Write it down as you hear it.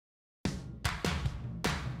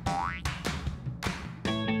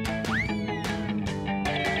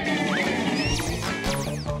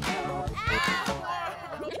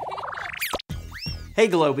Hey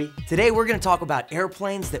Globie, today we're going to talk about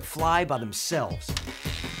airplanes that fly by themselves.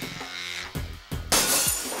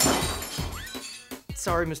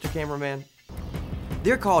 Sorry, Mr. Cameraman.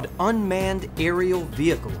 They're called Unmanned Aerial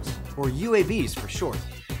Vehicles, or UAVs for short.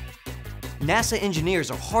 NASA engineers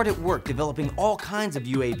are hard at work developing all kinds of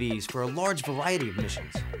UAVs for a large variety of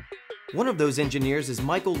missions. One of those engineers is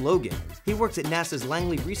Michael Logan. He works at NASA's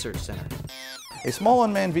Langley Research Center. A small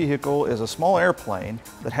unmanned vehicle is a small airplane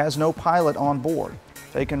that has no pilot on board.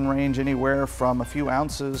 They can range anywhere from a few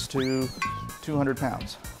ounces to 200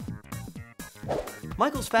 pounds.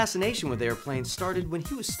 Michael's fascination with airplanes started when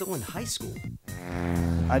he was still in high school.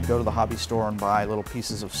 I'd go to the hobby store and buy little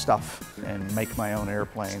pieces of stuff and make my own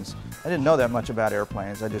airplanes. I didn't know that much about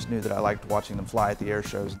airplanes, I just knew that I liked watching them fly at the air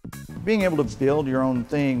shows. Being able to build your own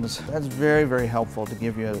things, that's very, very helpful to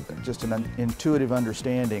give you just an intuitive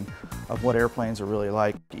understanding of what airplanes are really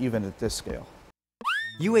like, even at this scale.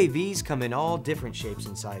 UAVs come in all different shapes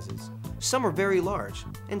and sizes. Some are very large,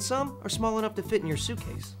 and some are small enough to fit in your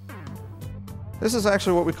suitcase. This is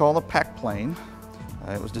actually what we call a pack plane.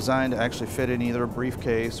 It was designed to actually fit in either a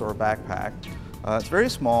briefcase or a backpack. It's very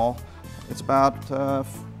small. It's about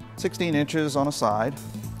 16 inches on a side,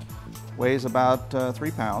 weighs about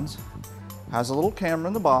 3 pounds, has a little camera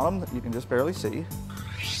in the bottom that you can just barely see,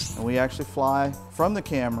 and we actually fly from the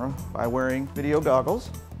camera by wearing video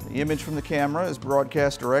goggles. The image from the camera is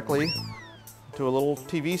broadcast directly to a little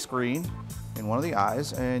TV screen in one of the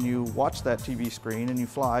eyes, and you watch that TV screen and you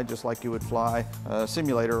fly just like you would fly a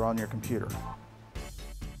simulator on your computer.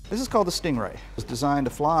 This is called the Stingray. It's designed to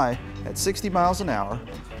fly at 60 miles an hour,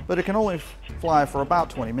 but it can only fly for about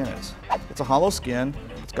 20 minutes. It's a hollow skin.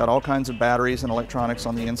 It's got all kinds of batteries and electronics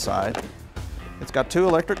on the inside. It's got 2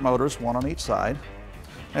 electric motors, one on each side,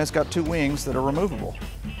 and it's got 2 wings that are removable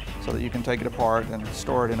so that you can take it apart and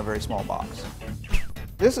store it in a very small box.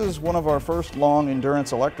 This is one of our first long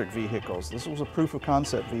endurance electric vehicles. This was a proof of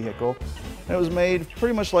concept vehicle, and it was made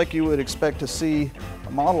pretty much like you would expect to see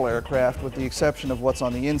a model aircraft with the exception of what's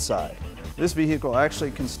on the inside. This vehicle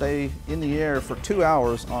actually can stay in the air for 2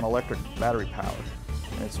 hours on electric battery power.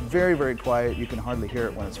 And it's very, very quiet. You can hardly hear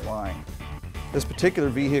it when it's flying. This particular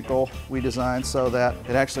vehicle we designed so that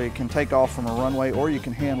it actually can take off from a runway, or you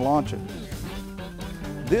can hand launch it.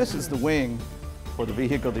 This is the wing for the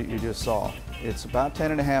vehicle that you just saw. It's about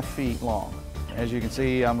 10.5 feet long. As you can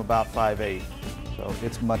see, I'm about 5'8", so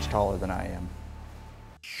it's much taller than I am.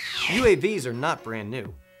 UAVs are not brand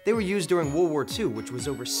new. They were used during World War II, which was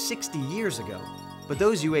over 60 years ago. But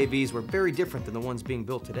those UAVs were very different than the ones being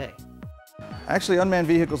built today. Actually, unmanned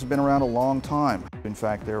vehicles have been around a long time. In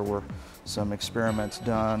fact, there were some experiments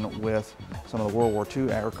done with some of the World War II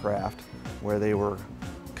aircraft where they were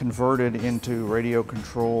converted into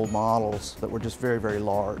radio-controlled models that were just very, very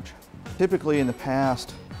large. Typically in the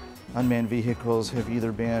past, unmanned vehicles have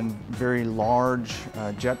either been very large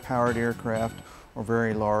jet-powered aircraft or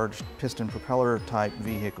very large piston propeller type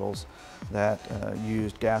vehicles that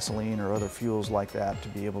used gasoline or other fuels like that to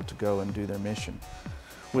be able to go and do their mission.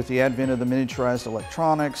 With the advent of the miniaturized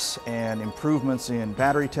electronics and improvements in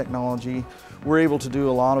battery technology, we're able to do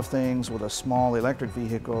a lot of things with a small electric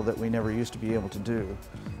vehicle that we never used to be able to do.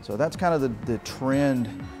 So that's kind of the trend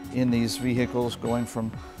in these vehicles, going from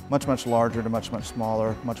much, much larger to much, much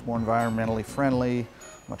smaller, much more environmentally friendly,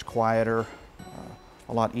 much quieter,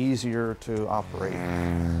 a lot easier to operate.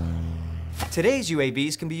 Today's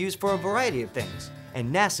UAVs can be used for a variety of things,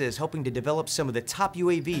 and NASA is helping to develop some of the top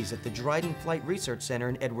UAVs at the Dryden Flight Research Center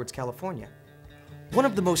in Edwards, California. One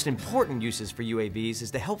of the most important uses for UAVs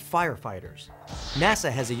is to help firefighters. NASA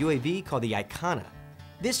has a UAV called the Icona.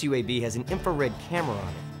 This UAV has an infrared camera on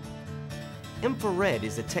it. Infrared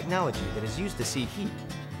is a technology that is used to see heat,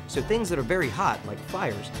 so things that are very hot, like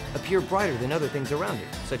fires, appear brighter than other things around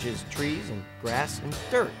it, such as trees and grass and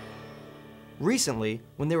dirt. Recently,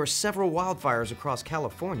 when there were several wildfires across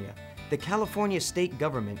California, the California state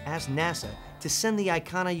government asked NASA to send the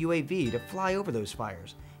Icona UAV to fly over those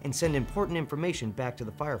fires and send important information back to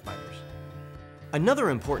the firefighters. Another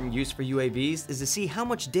important use for UAVs is to see how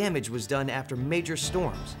much damage was done after major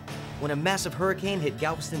storms. When a massive hurricane hit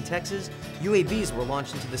Galveston, Texas, UAVs were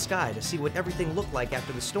launched into the sky to see what everything looked like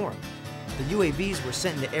after the storm. The UAVs were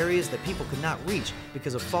sent into areas that people could not reach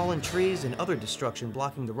because of fallen trees and other destruction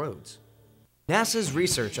blocking the roads. NASA's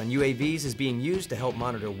research on UAVs is being used to help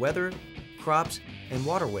monitor weather, crops, and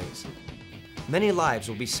waterways. Many lives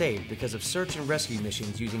will be saved because of search and rescue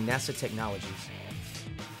missions using NASA technologies.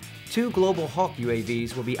 2 Global Hawk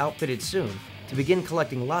UAVs will be outfitted soon to begin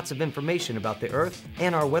collecting lots of information about the Earth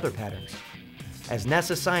and our weather patterns. As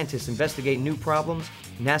NASA scientists investigate new problems,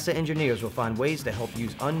 NASA engineers will find ways to help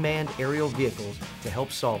use unmanned aerial vehicles to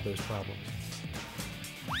help solve those problems.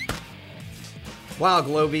 Wow,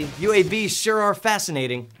 Globey, UAVs sure are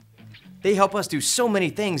fascinating. They help us do so many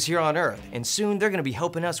things here on Earth, and soon they're gonna be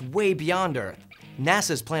helping us way beyond Earth.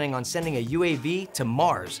 NASA's planning on sending a UAV to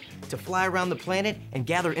Mars to fly around the planet and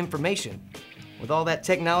gather information. With all that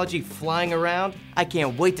technology flying around, I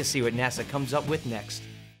can't wait to see what NASA comes up with next.